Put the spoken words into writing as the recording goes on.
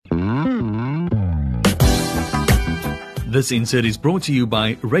This insert is brought to you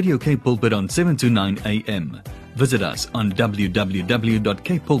by Radio Cape Pulpit on 7 to 9 a.m. Visit us on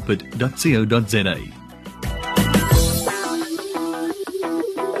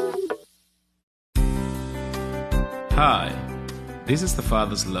www.capepulpit.co.za. Hi, this is The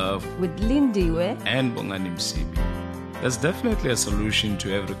Father's Love with Lindiwe and Bongani Msibi. There's definitely a solution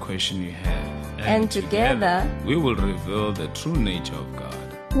to every question you have. And together we will reveal the true nature of God,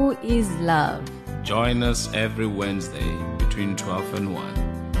 who is love. Join us every Wednesday between 12 and 1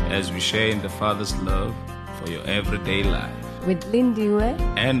 as we share in the Father's love for your everyday life. With Lindiwe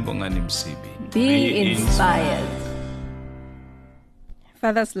and Bongani Msibi. Be inspired.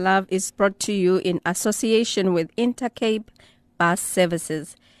 Father's Love is brought to you in association with Intercape Bus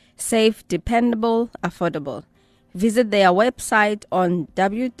Services. Safe, dependable, affordable. Visit their website on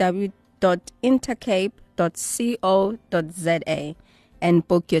www.intercape.co.za and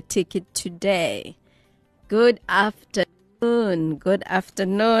book your ticket today. Good afternoon. Good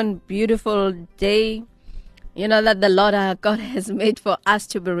afternoon. Beautiful day. You know that the Lord our God has made for us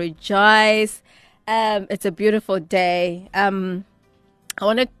to be rejoiced. It's a beautiful day. I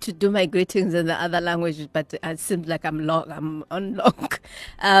wanted to do my greetings in the other languages, but it seems like I'm on lock.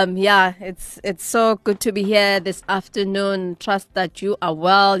 It's so good to be here this afternoon. Trust that you are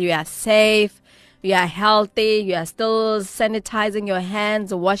well, you are safe, you are healthy, you are still sanitizing your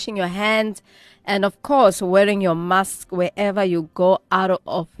hands, washing your hands, and of course, wearing your mask wherever you go out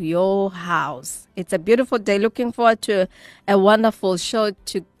of your house. It's a beautiful day. Looking forward to a wonderful show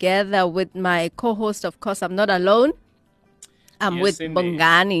together with my co-host. Of course, I'm not alone. I'm with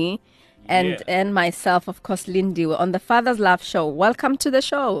Bongani and myself, of course, Lindy, on the Father's Love Show. Welcome to the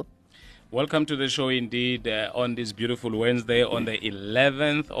show. Welcome to the show indeed on this beautiful Wednesday on the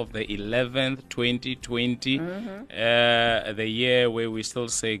 11th of the 11th, 2020. The year where we still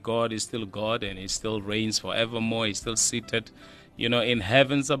say God is still God and He still reigns forevermore. He's still seated, in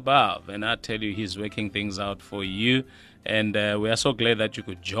heavens above. And I tell you, He's working things out for you. And we are so glad that you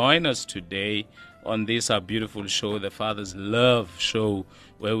could join us today on this our beautiful show, the Father's Love Show,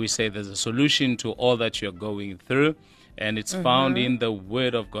 where we say there's a solution to all that you're going through, and it's found in the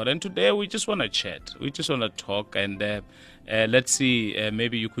Word of God. And today we just want to chat. We just want to talk, and let's see,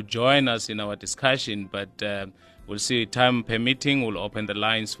 maybe you could join us in our discussion, but we'll see, time permitting, we'll open the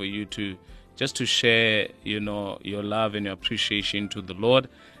lines for you to just to share, your love and your appreciation to the Lord.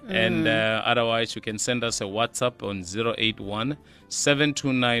 And otherwise, you can send us a WhatsApp on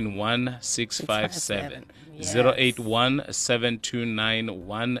 081-729-1657.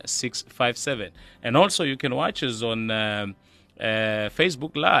 081-729-1657. And also, you can watch us on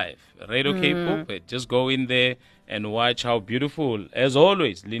Facebook Live, Radio Cape Pulpit. Just go in there and watch how beautiful, as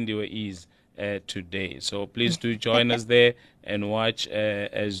always, Lindiwe is today. So please do join us there and watch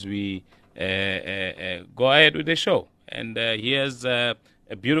as we go ahead with the show. And here's a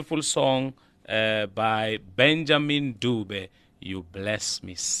beautiful song by Benjamin Dube, You Bless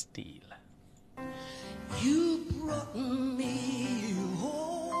Me Still. You brought me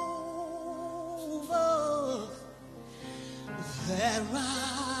over that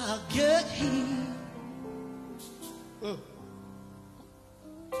rugged hill.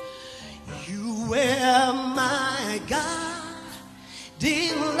 You were my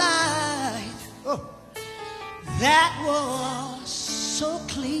guiding light. That was so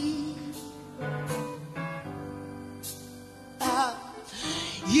clean.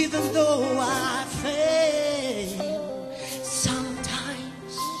 Even though I fail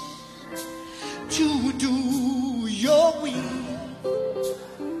sometimes to do your will,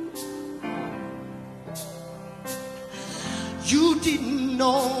 you did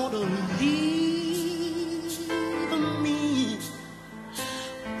not leave me.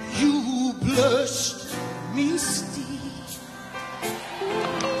 You blessed me still.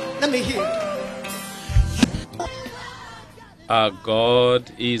 Let me hear it. Our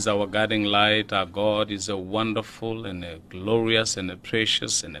God is our guiding light. Our God is a wonderful and a glorious and a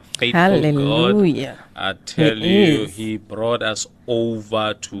precious and a faithful Hallelujah. God. I tell you, He brought us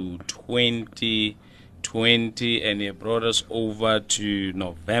over to 2020 and He brought us over to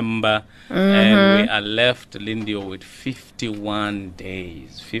November. And we are left, Lindy, with 51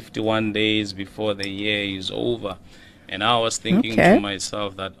 days. 51 days before the year is over. And I was thinking to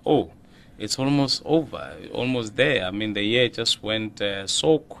myself that, it's almost over, almost there. I mean, the year just went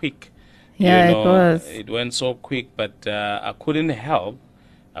so quick. Yeah, it was. It went so quick, but I couldn't help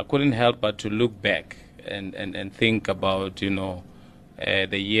but to look back and think about, the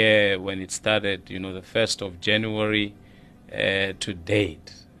year when it started, the 1st of January to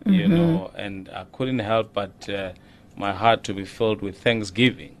date, and I couldn't help but my heart to be filled with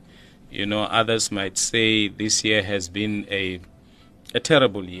thanksgiving Others might say this year has been a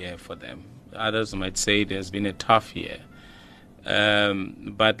terrible year for them. Others might say it has been a tough year.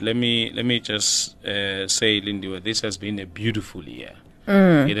 But let me just say, Lindiwe, this has been a beautiful year.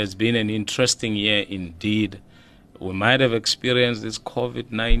 It has been an interesting year indeed. We might have experienced this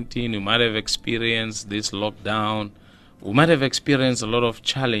COVID-19. We might have experienced this lockdown. We might have experienced a lot of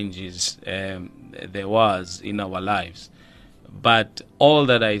challenges there was in our lives. But all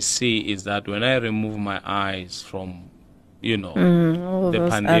that I see is that when I remove my eyes from, the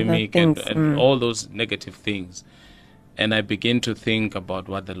pandemic and all those negative things, and I begin to think about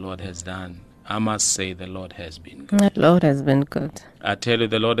what the Lord has done, I must say the Lord has been good. The Lord has been good. I tell you,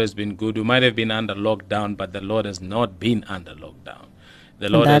 the Lord has been good. We might have been under lockdown, but the Lord has not been under lockdown. The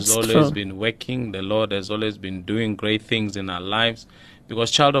Lord has always been working. The Lord has always been doing great things in our lives.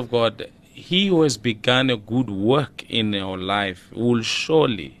 Because, child of God, He who has begun a good work in your life will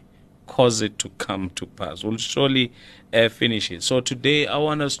surely cause it to come to pass, will surely finish it. So today I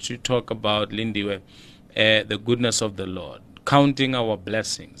want us to talk about, Lindiwe, the goodness of the Lord, counting our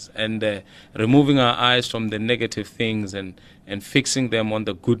blessings and removing our eyes from the negative things and fixing them on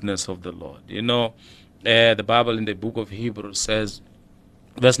the goodness of the Lord. The Bible in the book of Hebrews says,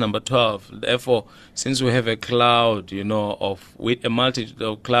 verse number 12, therefore, since we have a cloud, multitudes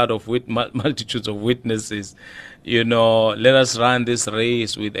of witnesses, let us run this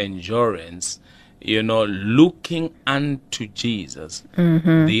race with endurance, looking unto Jesus,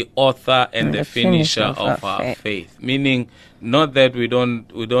 the author and the finisher of our faith. Meaning, not that we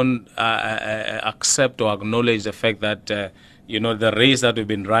don't accept or acknowledge the fact that the race that we've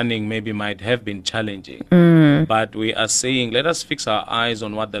been running maybe might have been challenging, but we are saying, let us fix our eyes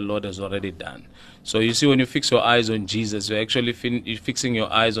on what the Lord has already done. So you see, when you fix your eyes on Jesus, you're actually you're fixing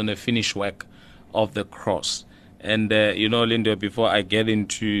your eyes on the finished work of the cross. And Linda, before I get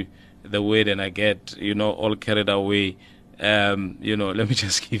into the word and I get all carried away, let me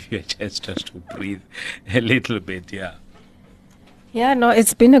just give you a chance just to breathe a little bit. Yeah, no,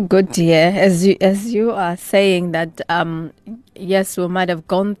 it's been a good year. As you are saying that, yes, we might have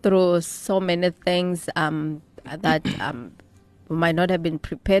gone through so many things that we might not have been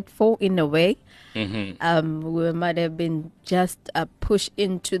prepared for in a way. We might have been just pushed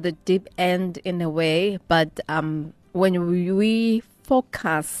into the deep end in a way. But when we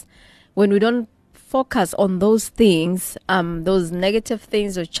don't focus on those things, those negative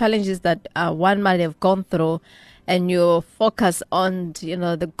things or challenges that one might have gone through, and you focus on,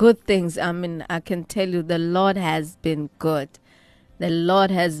 the good things, I can tell you the Lord has been good. The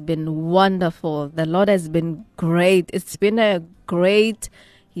Lord has been wonderful. The Lord has been great. It's been a great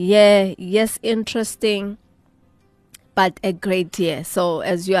year. Yes, interesting, but a great year. So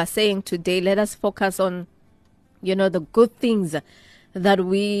as you are saying today, let us focus on, the good things that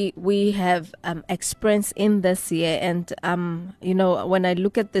we have experienced in this year. And, when I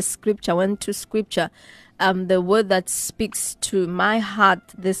look at the scripture, I went to scripture, the word that speaks to my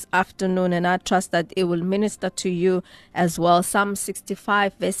heart this afternoon, and I trust that it will minister to you as well. Psalm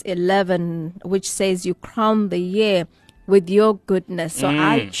 65 verse 11, which says, you crown the year with your goodness. So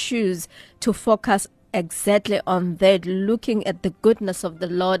I choose to focus exactly on that, looking at the goodness of the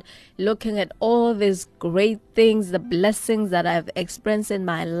Lord, looking at all these great things, the blessings that I've experienced in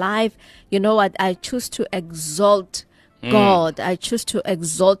my life. You know what? I choose to exalt God. I choose to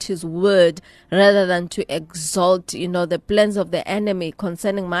exalt His word rather than to exalt, the plans of the enemy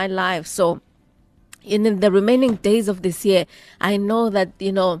concerning my life. So in the remaining days of this year, I know that,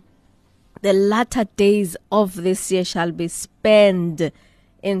 the latter days of this year shall be spent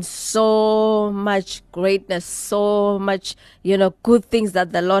in so much greatness, so much, good things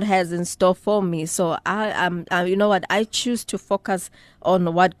that the Lord has in store for me. So I choose to focus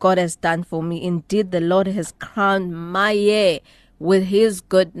on what God has done for me. Indeed, the Lord has crowned my year with His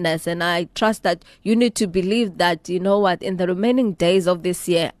goodness. And I trust that you need to believe that, in the remaining days of this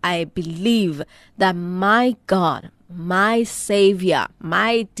year, I believe that my God, my Savior,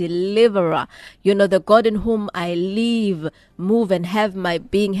 my Deliverer, the God in whom I live, move, and have my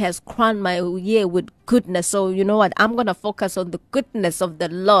being, has crowned my year with goodness. So I'm going to focus on the goodness of the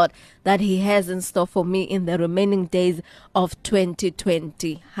Lord that He has in store for me in the remaining days of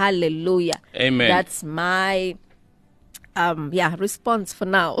 2020. Hallelujah. Amen. That's my response for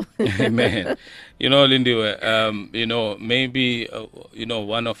now. Amen. Lindiwe, maybe,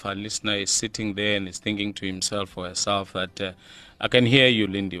 one of our listeners is sitting there and is thinking to himself or herself that I can hear you,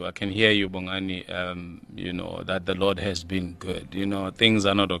 Lindiwe. I can hear you, Bongani, that the Lord has been good. Things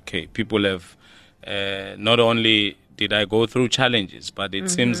are not okay. People have, not only did I go through challenges, but it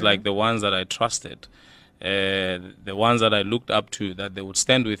seems like the ones that I trusted the ones that I looked up to, that they would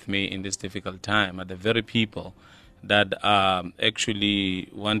stand with me in this difficult time, are the very people that are actually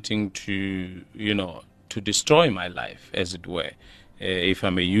wanting to, to destroy my life, as it were, if I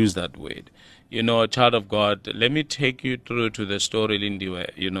may use that word. Child of God, let me take you through to the story, Lindy, where,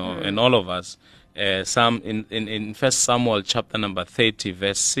 and all of us, some in 1 Samuel chapter number 30,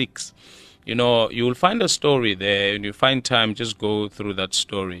 verse 6. You will find a story there, and you find time, just go through that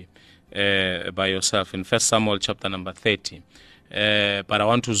story by yourself in 1 Samuel chapter number 30. But I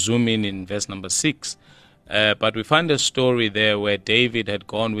want to zoom in verse number 6. But we find a story there where David had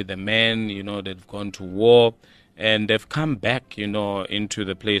gone with the men, they've gone to war, and they've come back, into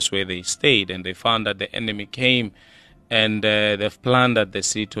the place where they stayed, and they found that the enemy came, and they've plundered the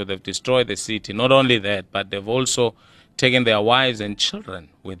city, or they've destroyed the city. Not only that, but they've also taken their wives and children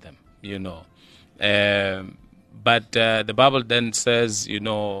with them, But the Bible then says,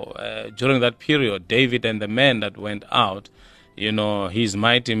 during that period, David and the men that went out, his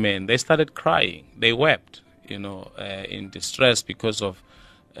mighty men, they started crying. They wept, in distress because of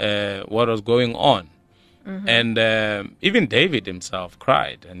what was going on. Mm-hmm. And even David himself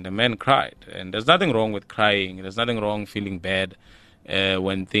cried, and the men cried. And there's nothing wrong with crying. There's nothing wrong feeling bad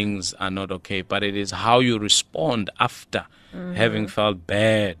when things are not okay. But it is how you respond after having felt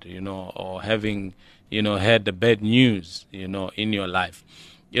bad, or having, heard the bad news, in your life.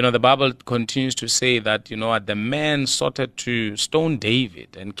 The Bible continues to say that, the men sought to stone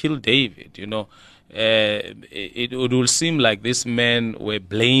David and kill David, it will seem like these men were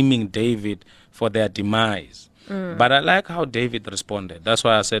blaming David for their demise. But I like how David responded. That's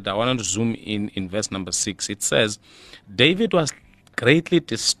why I said I wanted to zoom in verse number 6. It says, David was greatly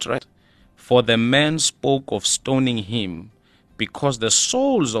distressed, for the men spoke of stoning him, because the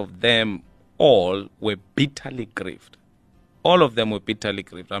souls of them all were bitterly grieved. All of them were bitterly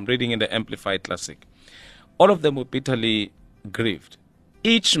grieved. I'm reading in the Amplified Classic. All of them were bitterly grieved,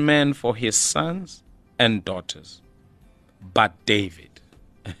 each man for his sons and daughters, but David.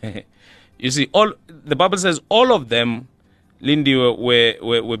 You see, the Bible says all of them, Lindy,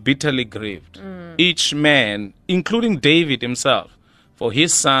 were bitterly grieved. Each man, including David himself, for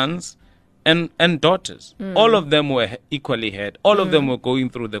his sons and daughters. All of them were equally hurt. All of them were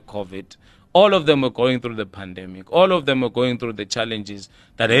going through the COVID. All of them were going through the pandemic. All of them were going through the challenges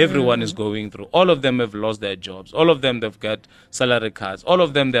that everyone is going through. All of them have lost their jobs. All of them have got salary cuts. All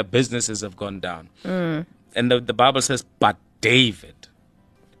of them, their businesses have gone down. And the Bible says, but David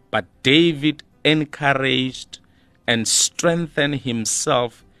encouraged and strengthened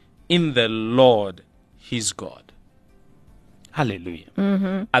himself in the Lord his God.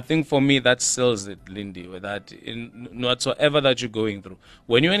 Hallelujah. I think for me that seals it, Lindy, that in whatsoever that you're going through,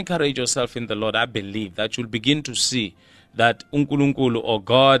 when you encourage yourself in the Lord, I believe that you'll begin to see that uNkulunkulu or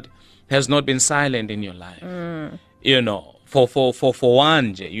God has not been silent in your life. For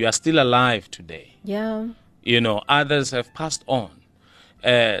one, you are still alive today. Yeah. Others have passed on.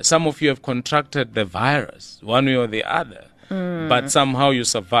 Some of you have contracted the virus, one way or the other, but somehow you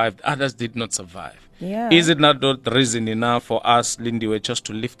survived. Others did not survive. Yeah. Is it not reason enough for us, Lindy, just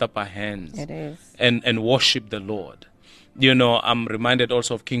to lift up our hands It is. and worship the Lord? I'm reminded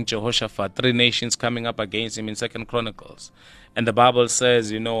also of King Jehoshaphat, 3 nations coming up against him in 2 Chronicles. And the Bible says,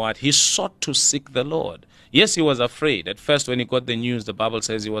 he sought to seek the Lord. Yes, he was afraid. At first, when he got the news, the Bible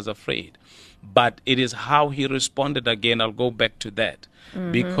says he was afraid. But it is how he responded again. I'll go back to that.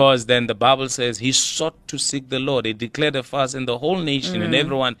 Because then the Bible says he sought to seek the Lord. He declared a fast in the whole nation, and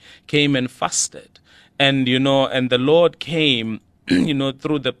everyone came and fasted. And, and the Lord came,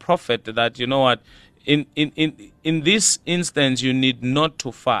 through the prophet that, in this instance, you need not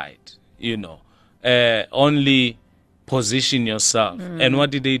to fight, only position yourself. And what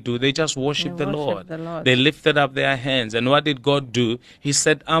did they do? They just worshiped the Lord. They lifted up their hands. And what did God do? He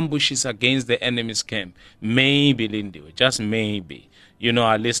set ambushes against the enemy's camp. Maybe, Lindy, just maybe.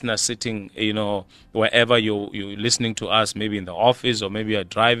 Our listeners sitting, wherever you're listening to us, maybe in the office, or maybe you're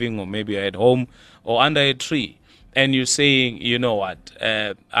driving, or maybe you're at home, or under a tree, and you're saying,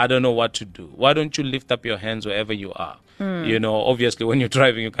 I don't know what to do. Why don't you lift up your hands wherever you are? Obviously, when you're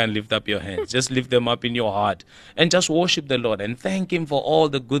driving, you can't lift up your hands. Just lift them up in your heart and just worship the Lord and thank Him for all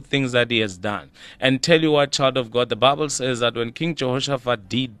the good things that He has done. And tell you what, child of God, the Bible says that when King Jehoshaphat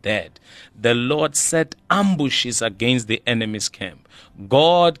did that, the Lord set ambushes against the enemy's camp.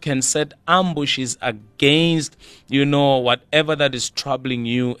 God can set ambushes against, whatever that is troubling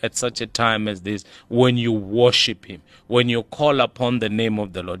you at such a time as this, when you worship Him, when you call upon the name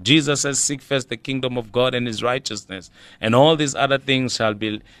of the Lord. Jesus says, seek first the kingdom of God and His righteousness, and all these other things shall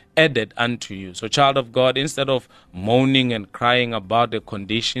be added unto you. So, child of God, instead of moaning and crying about the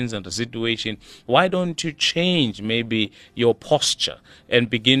conditions and the situation, why don't you change maybe your posture and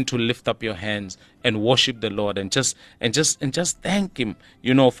begin to lift up your hands and worship the Lord and just thank Him,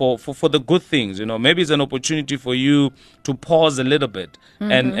 for the good things. Maybe it's an opportunity for you to pause a little bit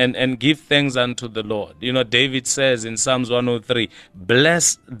and give thanks unto the Lord. David says in Psalms 103,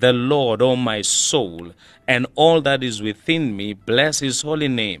 "Bless the Lord, O my soul, and all that is within me, bless His holy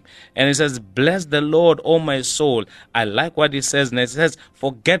name." And it says, "Bless the Lord, O my soul." I like what it says, and it says,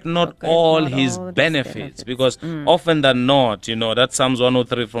 "Forget not all His benefits." Because often than not, that's Psalms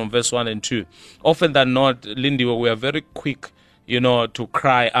 103 from verse 1 and 2. Often than not, Lindy, we are very quick, to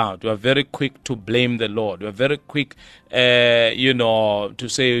cry out. We are very quick to blame the Lord. We are very quick, to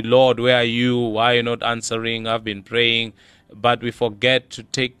say, "Lord, where are you? Why are you not answering? I've been praying." But we forget to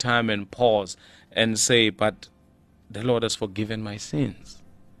take time and pause and say, "But the Lord has forgiven my sins."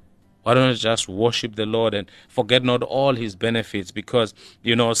 Why don't I just worship the Lord and forget not all His benefits? Because,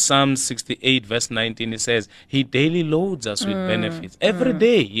 Psalm 68 verse 19, it says, He daily loads us with benefits. Every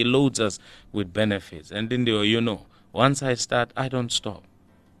day He loads us with benefits. And then, once I start, I don't stop.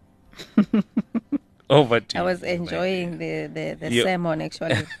 Over to you. I was enjoying the sermon,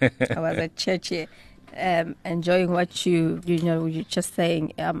 actually. I was at church here, enjoying what you're just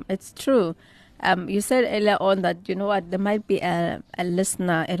saying. It's true. You said earlier on that, there might be a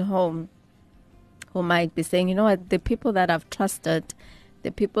listener at home who might be saying, the people that I've trusted,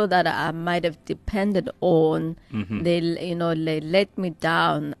 the people that I might have depended on, they let me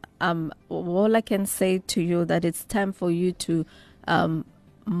down. All I can say to you that it's time for you to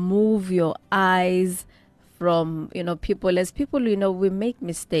move your eyes from, people. As people, we make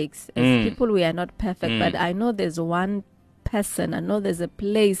mistakes. As people, we are not perfect. But I know there's one person, I know there's a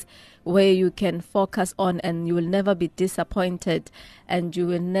place where you can focus on, and you will never be disappointed, and you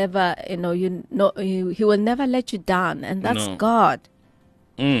will never, He will never let you down, and that's God.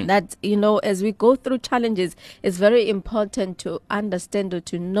 That, as we go through challenges, it's very important to understand or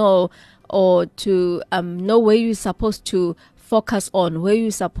to know where you're supposed to focus on, who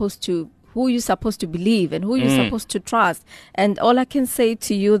you're supposed to believe, and who you're supposed to trust. And all I can say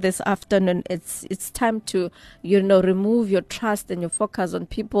to you this afternoon, it's time to, remove your trust and your focus on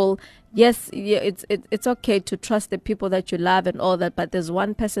people. Yes, it's okay to trust the people that you love and all that, but there's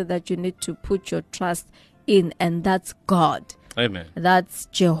one person that you need to put your trust in, and that's God. Amen. That's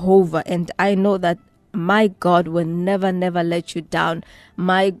Jehovah. And I know that my God will never, never let you down.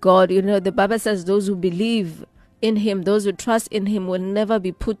 My God, the Bible says those who believe in Him, those who trust in Him will never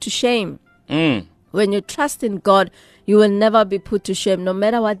be put to shame. When you trust in God, you will never be put to shame, no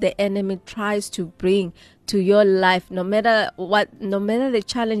matter what the enemy tries to bring to your life, no matter the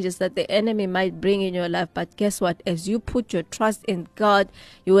challenges that the enemy might bring in your life. But guess what? As you put your trust in God,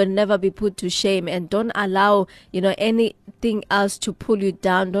 you will never be put to shame. And don't allow, anything else to pull you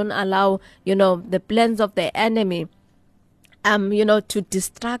down. Don't allow, the plans of the enemy, to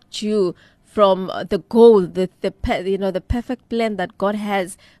distract you from the goal, the perfect plan that God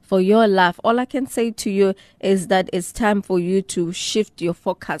has for your life. All I can say to you is that it's time for you to shift your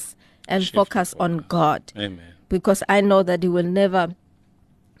focus and focus on God. Amen. Because I know that He will never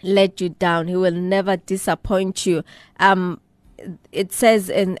let you down. He will never disappoint you. It says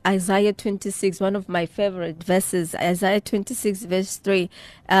in Isaiah 26, one of my favorite verses, Isaiah 26 verse 3,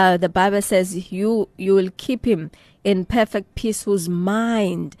 the Bible says, you will keep him in perfect peace whose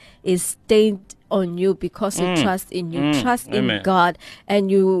mind is stayed on you because you trust in you. Trust in God. And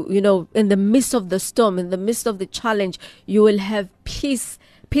you in the midst of the storm, in the midst of the challenge, you will have peace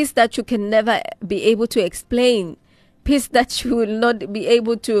that you can never be able to explain, peace that you will not be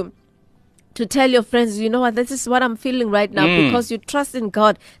able to tell your friends, this is what I'm feeling right now, because you trust in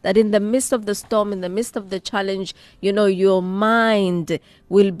God, that in the midst of the storm, in the midst of the challenge, your mind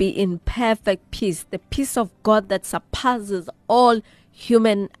will be in perfect peace, the peace of God that surpasses all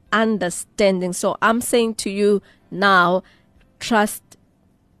human understanding. So I'm saying to you now, trust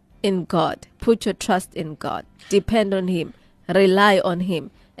in God. Put your trust in God. Depend on Him. Rely on Him.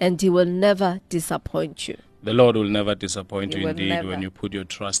 And He will never disappoint you. The Lord will never disappoint you indeed. Never. When you put your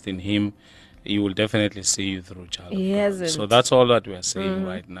trust in Him, He will definitely see you through, child of God. Hasn't. So that's all that we are saying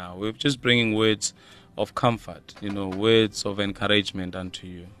right now. We're just bringing words of comfort, words of encouragement unto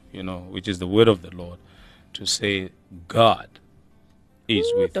you, which is the word of the Lord, to say God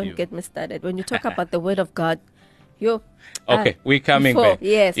is with you. Don't get me started. When you talk about the word of God, Okay, we're coming back.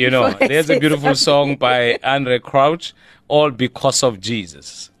 Yes. There's a beautiful song by Andre Crouch, All Because of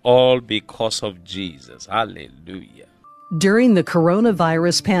Jesus. All because of Jesus. Hallelujah. During the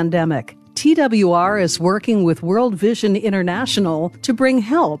coronavirus pandemic, TWR is working with World Vision International to bring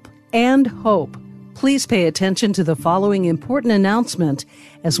help and hope. Please pay attention to the following important announcement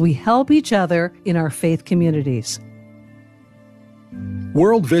as we help each other in our faith communities.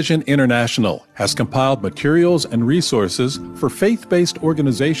 World Vision International has compiled materials and resources for faith-based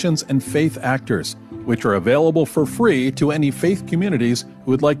organizations and faith actors, which are available for free to any faith communities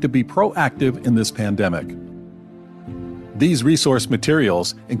who would like to be proactive in this pandemic. These resource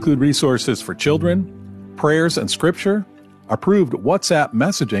materials include resources for children, prayers and scripture, approved WhatsApp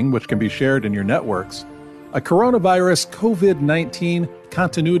messaging which can be shared in your networks, a coronavirus COVID-19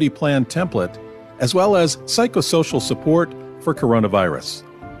 continuity plan template, as well as psychosocial support for coronavirus.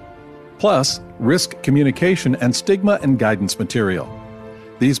 Plus, risk communication and stigma and guidance material.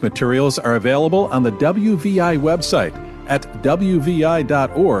 These materials are available on the WVI website at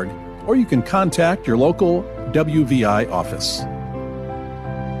wvi.org, or you can contact your local WVI office.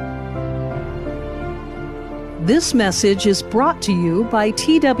 This message is brought to you by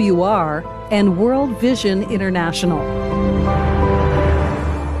TWR and World Vision International.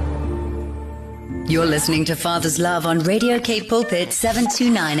 You're listening to Father's Love on Radio Cape Pulpit,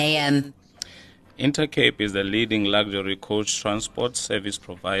 729 AM. Intercape is the leading luxury coach transport service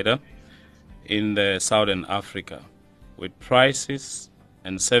provider in the Southern Africa, with prices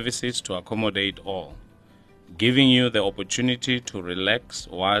and services to accommodate all, giving you the opportunity to relax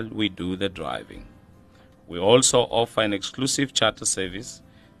while we do the driving. We also offer an exclusive charter service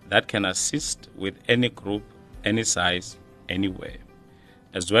that can assist with any group, any size, anywhere,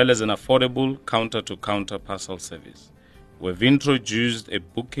 as well as an affordable counter-to-counter parcel service. We've introduced a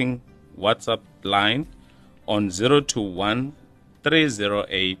booking WhatsApp line on 021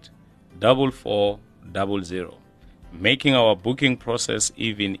 308 4400, making our booking process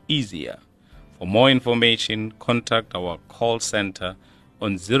even easier. For more information, contact our call center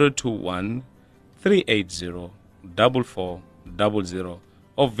on 021 380 4400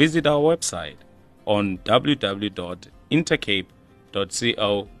 or visit our website on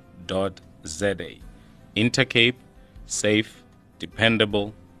www.intercape.co.za. Intercape, safe,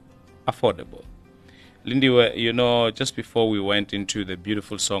 dependable, affordable. Lindy, just before we went into the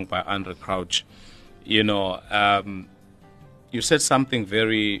beautiful song by Andre Crouch, you said something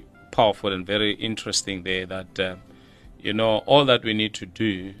very powerful and very interesting there, that all that we need to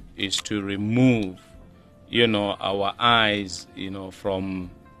do is to remove our eyes from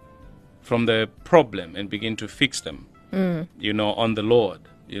the problem and begin to fix them on the Lord.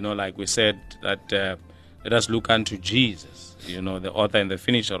 Like we said, that let us look unto Jesus, the author and the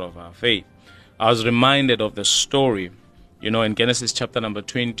finisher of our faith. I was reminded of the story in Genesis chapter number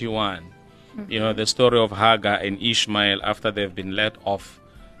 21, the story of Hagar and Ishmael after they've been let off,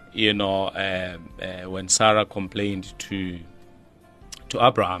 when Sarah complained to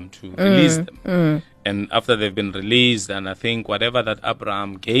Abraham to release them. And after they've been released, and I think whatever that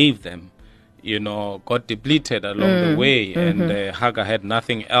Abraham gave them, got depleted along the way, and Hagar had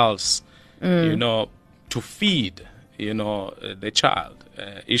nothing else, to feed, the child,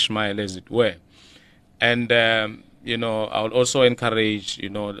 Ishmael, as it were. And, I would also encourage,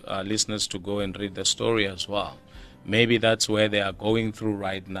 our listeners to go and read the story as well. Maybe that's where they are going through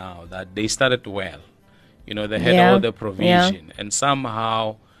right now, that they started well. They had all the provision, and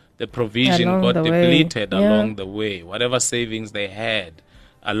somehow the provision got depleted along the way. Whatever savings they had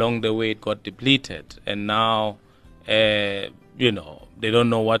along the way, it got depleted. And now, they don't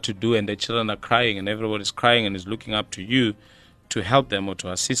know what to do, and the children are crying, and everybody's crying and is looking up to you to help them or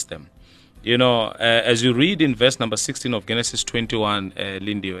to assist them. As you read in verse number 16 of Genesis 21,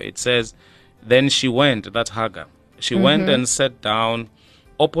 Lindy, it says, then she went, that's Hagar, she went and sat down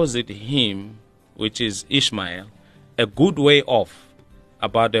opposite him, which is Ishmael, a good way off,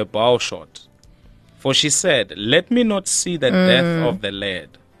 about a bow shot. For she said, let me not see the death of the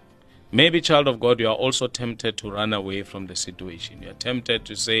lad. Maybe, child of God, you are also tempted to run away from the situation. You are tempted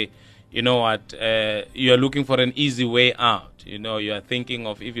to say, you know what, you are looking for an easy way out. You are thinking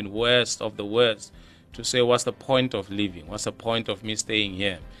of even worst of the worst, to say, what's the point of living? What's the point of me staying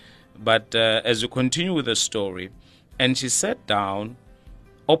here? But as you continue with the story, and she sat down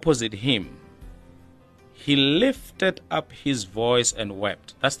opposite him, he lifted up his voice and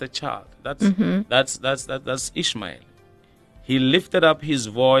wept. That's the child. That's Ishmael. He lifted up his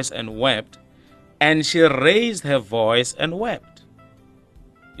voice and wept, and she raised her voice and wept.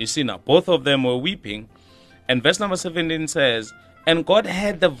 You see now, both of them were weeping. And verse number 17 says, and God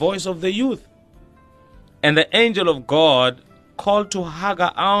heard the voice of the youth. And the angel of God called to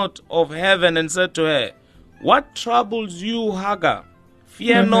Hagar out of heaven and said to her, what troubles you, Hagar?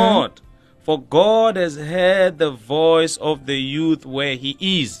 Fear not, for God has heard the voice of the youth where he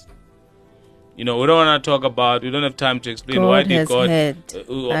is. We don't want to talk about, we don't have time to explain why did God,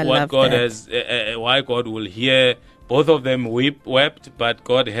 why God will hear. Both of them wept, but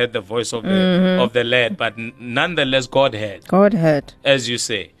God heard the voice of the lad. But nonetheless, God heard. God heard. As you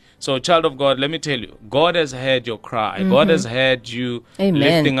say. So, child of God, let me tell you, God has heard your cry. God has heard you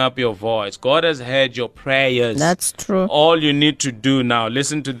lifting up your voice. God has heard your prayers. That's true. All you need to do now,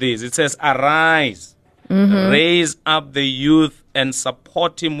 listen to this. It says, arise, raise up the youth and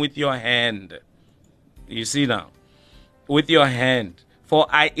support him with your hand. You see now, with your hand. For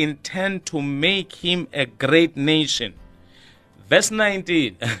I intend to make him a great nation. Verse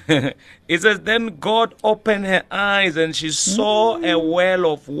 19, it says, then God opened her eyes and she saw a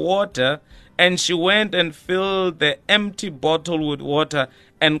well of water, and she went and filled the empty bottle with water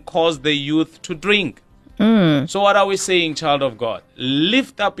and caused the youth to drink. So what are we saying, child of God?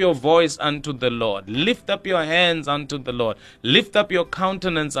 Lift up your voice unto the Lord. Lift up your hands unto the Lord. Lift up your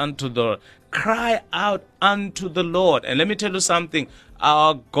countenance unto the Lord. Cry out unto the Lord. And let me tell you something.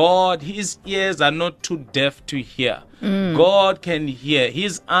 Our God, his ears are not too deaf to hear. God can hear.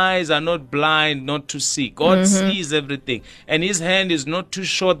 His eyes are not blind not to see. God sees everything. And his hand is not too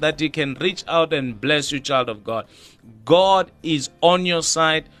short that he can reach out and bless you, child of God. God is on your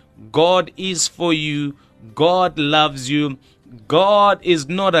side. God is for you. God loves you. God is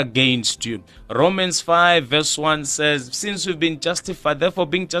not against you. Romans 5 verse 1 says, since we've been justified, therefore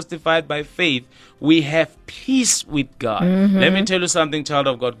being justified by faith, we have peace with God. Let me tell you something, child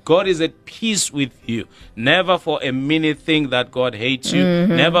of God. God is at peace with you. Never for a minute think that God hates you.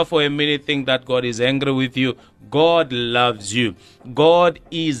 Never for a minute think that God is angry with you. God loves you. God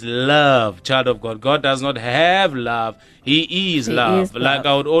is love, child of God. God does not have love. He is love. Like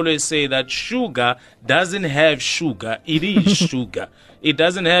I would always say that sugar doesn't have sugar. It is sugar. It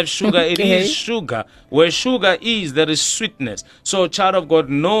doesn't have sugar. It is sugar. Where sugar is, there is sweetness. So, child of God,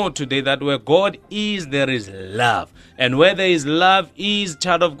 know today that where God is, there is love. And where there is love is,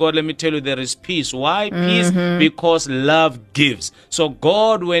 child of God, let me tell you, there is peace. Why peace? Because love gives. So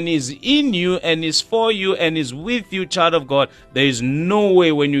God, when he's in you and is for you and is with you, child of God, there is no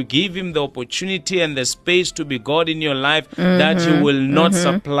way when you give him the opportunity and the space to be God in your life that he will not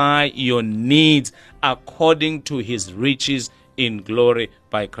supply your needs according to his riches in glory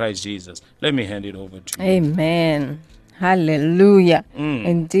by Christ Jesus. Let me hand it over to you. Amen. Hallelujah.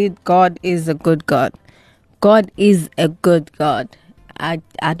 Indeed, God is a good God. God is a good God. I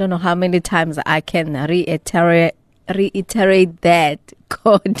don't know how many times I can reiterate that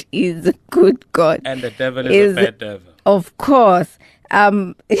God is a good God. And the devil is a bad devil. Of course.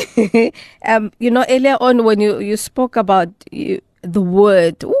 Earlier on when you spoke about the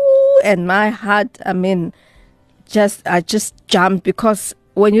word, and my heart, I just jumped, because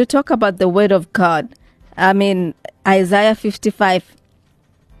when you talk about the word of God, Isaiah 55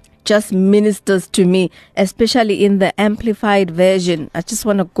 just ministers to me, especially in the amplified version. I just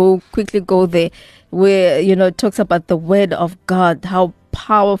want to quickly go there, where, it talks about the word of God, how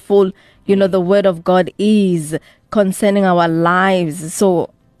powerful, the word of God is concerning our lives. So,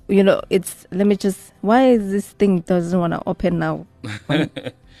 why is this thing doesn't want to open now?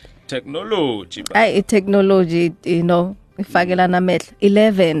 Technology. Technology, 11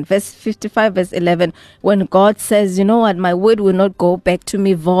 verse 55 verse 11, when God says, my word will not go back to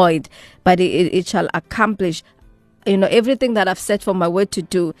me void, but it shall accomplish everything that I've set for my word to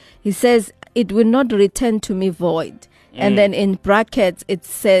do. He says it will not return to me void. And then in brackets it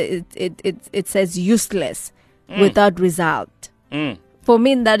says useless, without result. For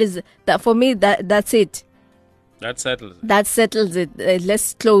me that's it. That settles it. That settles it.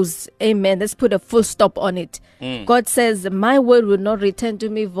 Let's close. Amen. Let's put a full stop on it. God says, my word will not return to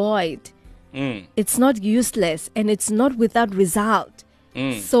me void. It's not useless, and it's not without result.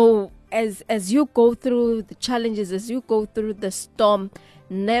 So as you go through the challenges, as you go through the storm,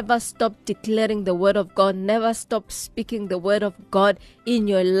 never stop declaring the word of God. Never stop speaking the word of God in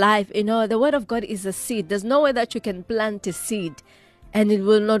your life. The word of God is a seed. There's no way that you can plant a seed and it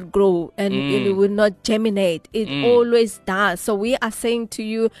will not grow, and it will not germinate. It always does. So we are saying to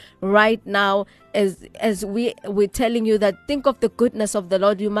you right now, as we're telling you that think of the goodness of the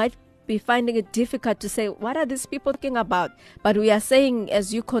Lord. You might be finding it difficult to say, what are these people thinking about? But we are saying,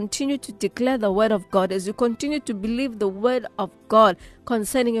 as you continue to declare the word of God, as you continue to believe the word of God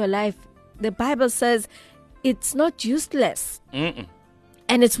concerning your life, the Bible says it's not useless. And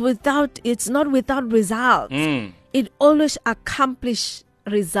it's not without results. It always accomplish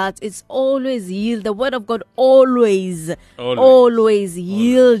results. It's always yield. The word of God always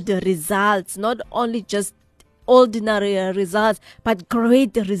yield results. Not only just ordinary results, but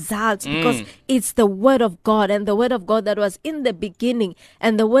great results, because it's the Word of God, and the Word of God that was in the beginning,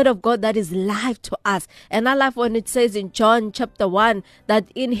 and the Word of God that is life to us. And I love when it says in John chapter 1 that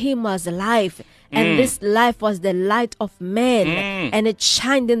in Him was life, and this life was the light of man, and it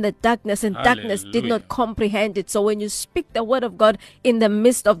shined in the darkness, and darkness did not comprehend it. So when you speak the Word of God in the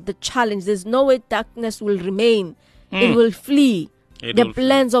midst of the challenge, there's no way darkness will remain. It will flee. The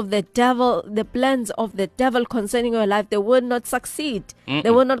plans of the devil concerning your life, they will not succeed.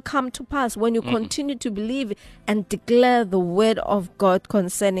 They will not come to pass when you continue to believe and declare the Word of God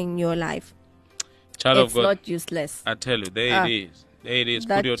concerning your life. Child of It's God, not useless. I tell you, there it is. There it is.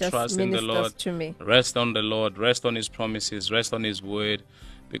 That Put your just trust in the ministers Lord. to me. Rest on the Lord. Rest on His promises. Rest on His word.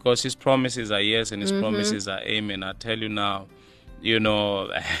 Because His promises are yes and His promises are amen. I tell you now,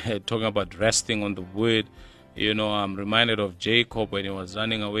 talking about resting on the word, I'm reminded of Jacob when he was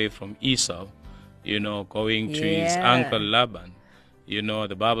running away from Esau, going to his uncle Laban.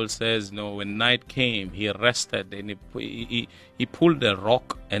 The Bible says, when night came, he rested and he pulled a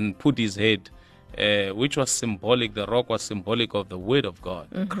rock and put his head, which was symbolic. The rock was symbolic of the Word of God,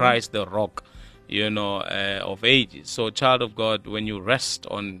 Christ the rock, of ages. So, child of God, when you rest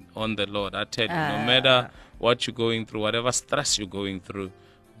on the Lord, I tell you, no matter what you're going through, whatever stress you're going through,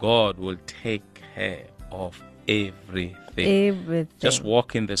 God will take care of everything. Just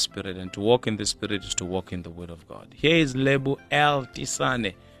walk in the Spirit, and to walk in the Spirit is to walk in the Word of God. Here is Lebo El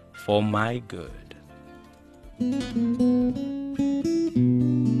Tisane, for my good.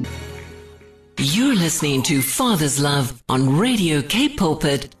 You're listening to Father's Love on Radio K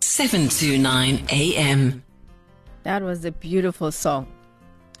Pulpit 729 AM. That was a beautiful song.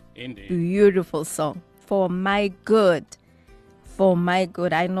 Indeed. Beautiful song. For my good. For my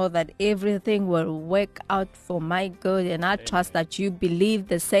good. I know that everything will work out for my good, and I trust that you believe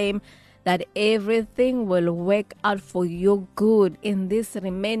the same, that everything will work out for your good in these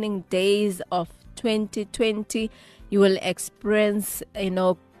remaining days of 2020. You will experience,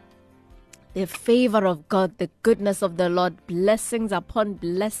 the favor of God, the goodness of the Lord, blessings upon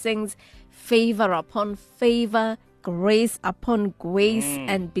blessings, favor upon favor, grace upon grace,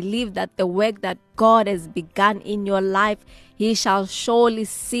 and believe that the work that God has begun in your life, He shall surely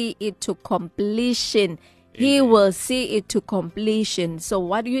see it to completion. He will see it to completion. So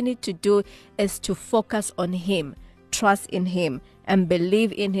what you need to do is to focus on Him, trust in Him, and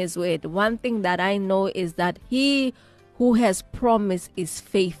believe in His word. One thing that I know is that He who has promised is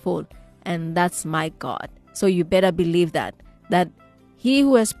faithful, and that's my God. So you better believe that He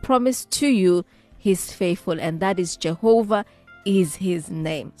who has promised to you, He's faithful, and that is Jehovah is His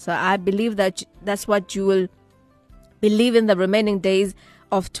name. So I believe that that's what you will believe in the remaining days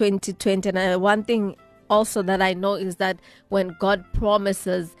of 2020. And one thing also that I know is that when God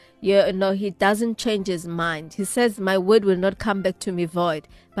promises, He doesn't change His mind. He says, my word will not come back to me void,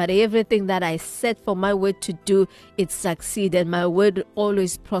 but everything that I set for my word to do, it succeeds, and my word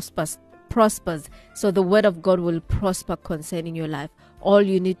always prospers. So the word of God will prosper concerning your life. All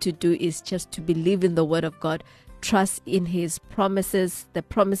you need to do is just to believe in the word of God, trust in His promises. The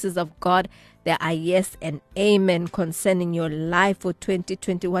promises of God, they are yes and amen concerning your life for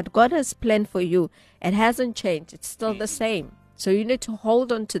 2020. What God has planned for you, it hasn't changed. It's still the same. So you need to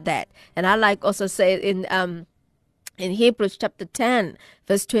hold on to that. And I like also say in Hebrews chapter 10,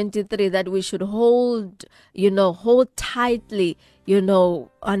 verse 23, that we should hold tightly,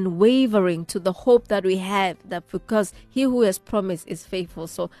 unwavering to the hope that we have, that because He who has promised is faithful.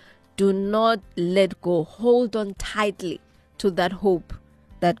 So do not let go. Hold on tightly to that hope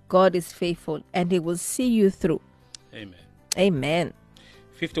that God is faithful and He will see you through. Amen. Amen.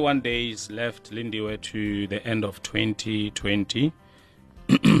 51 days left, Lindiwe, to the end of 2020.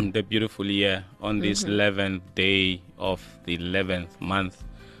 The beautiful year, on this 11th day of the 11th month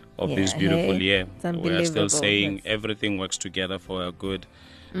of this beautiful year. We are still saying everything works together for our good.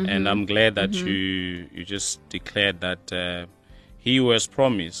 And I'm glad that you just declared that He who has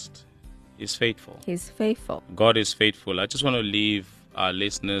promised is faithful. He's faithful. God is faithful. I just want to leave our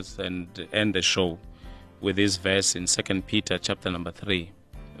listeners and end the show with this verse in 2 Peter chapter number 3,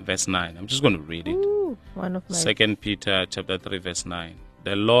 verse 9. I'm just going to read it. Ooh, one of my 2 Peter chapter 3, verse 9.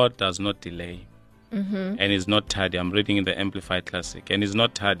 The Lord does not delay and is not tardy. I'm reading in the Amplified Classic. And is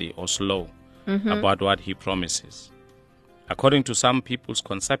not tardy or slow about what He promises, according to some people's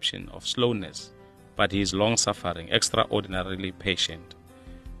conception of slowness, but He is long-suffering, extraordinarily patient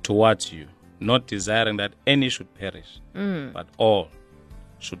towards you, not desiring that any should perish, but all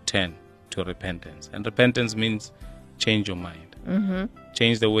should turn to repentance. And repentance means change your mind.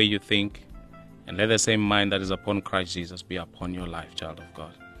 Change the way you think, and let the same mind that is upon Christ Jesus be upon your life, child of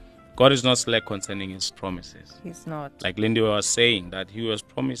God. God is not slack concerning his promises. He's not. Like Lindy was saying, that he who has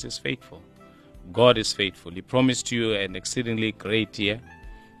promised is faithful. God is faithful. He promised you an exceedingly great year.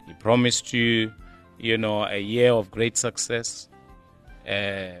 He promised you, a year of great success.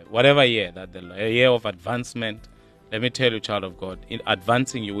 Whatever year, a year of advancement. Let me tell you, child of God, in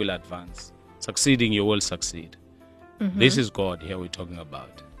advancing you will advance. Succeeding you will succeed. This is God here we're talking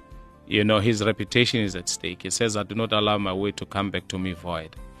about. His reputation is at stake. He says, I do not allow my way to come back to me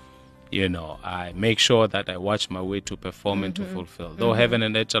void. I make sure that I watch my way to perform and to fulfill. Though heaven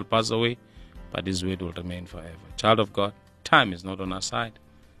and earth shall pass away, but his word will remain forever. Child of God, time is not on our side.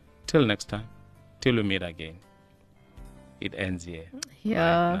 Till next time, till we meet again. It ends here.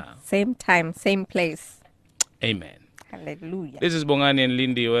 Yeah, right now. Same time, same place. Amen. Hallelujah. This is Bongani and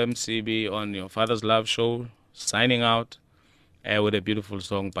Lindy OMCB on your Father's Love Show, signing out with a beautiful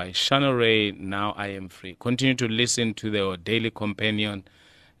song by Shana Ray, Now I Am Free. Continue to listen to the Daily Companion,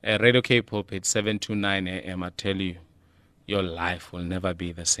 Radio Cape Pulpit, 729 AM. I tell you, your life will never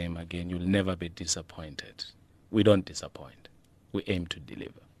be the same again. You'll never be disappointed. We don't disappoint. We aim to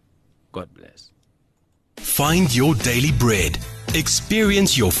deliver. God bless. Find your daily bread.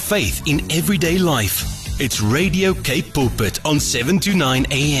 Experience your faith in everyday life. It's Radio Cape Pulpit on 7 to 9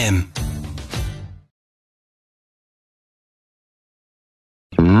 a.m.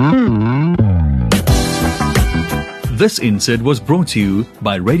 This insert was brought to you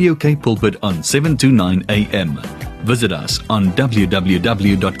by Radio Cape Pulpit on 7 to 9 a.m. Visit us on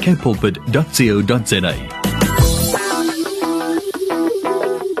www.capepulpit.co.za.